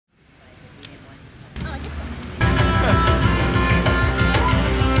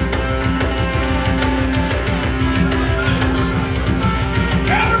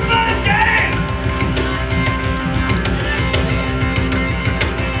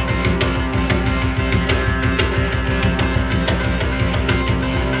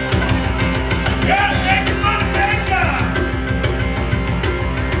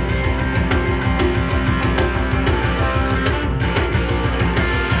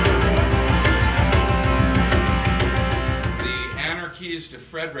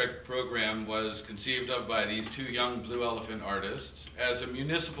Frederick program was conceived of by these two young Blue Elephant artists as a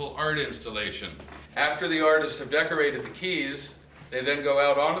municipal art installation. After the artists have decorated the keys, they then go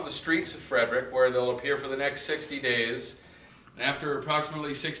out onto the streets of Frederick where they'll appear for the next 60 days. And after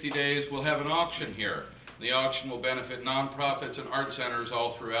approximately 60 days, we'll have an auction here. The auction will benefit nonprofits and art centers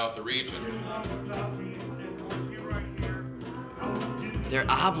all throughout the region. They're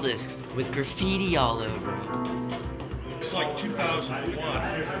obelisks with graffiti all over. It's like 2001.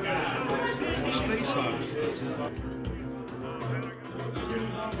 Space Odyssey.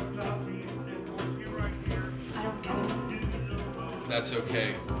 I don't get it. That's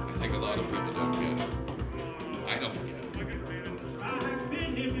okay. I think a lot of people don't get it. I don't get it.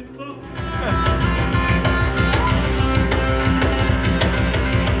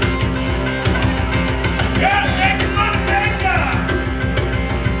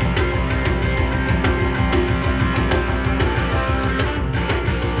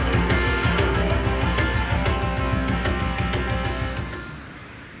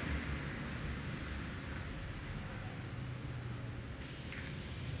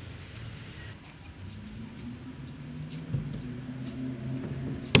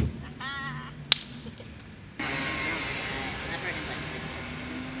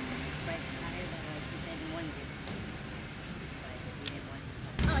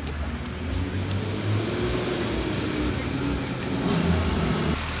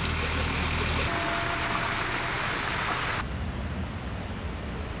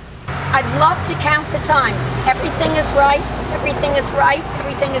 I'd love to count the times. Everything is right, everything is right,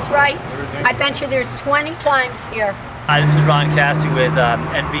 everything is right. I bet you there's 20 times here. Hi, this is Cassie with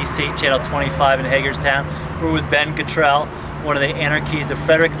NBC Channel 25 in Hagerstown. We're with Ben Gartrell, one of the Anarchies, the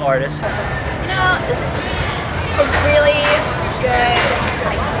Frederick artists. You know, this is a really good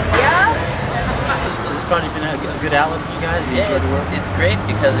idea. This has probably been a good outlet for you guys. Yeah, it's great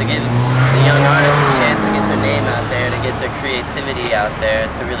because it gives the young artists a chance to get their name out there, to get their creativity out there,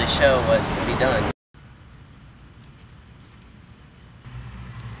 to really show what can be done.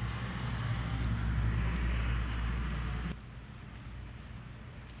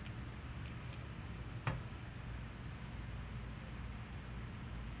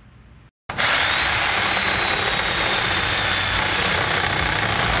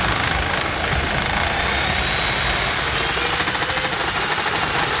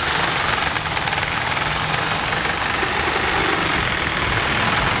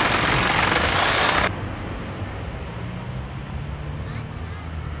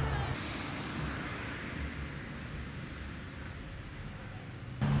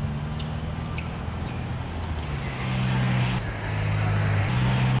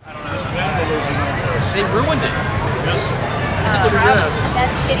 They ruined it. Yes.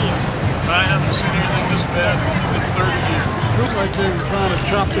 That's hideous. I haven't seen anything this bad in 30 years. Looks like they were trying to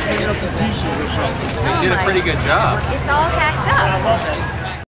chop the thing up in pieces or something. They did a pretty good job. It's all hacked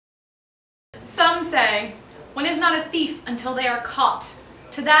up. Some say one is not a thief until they are caught.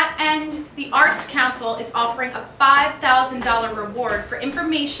 To that end, the Arts Council is offering a $5,000 reward for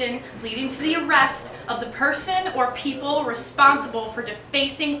information leading to the arrest of the person or people responsible for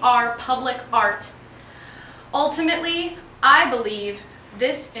defacing our public art. Ultimately, I believe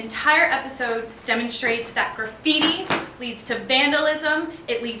this entire episode demonstrates that graffiti leads to vandalism,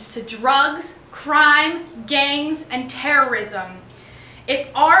 it leads to drugs, crime, gangs, and terrorism. If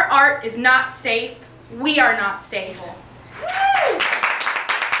our art is not safe, we are not safe. Woo!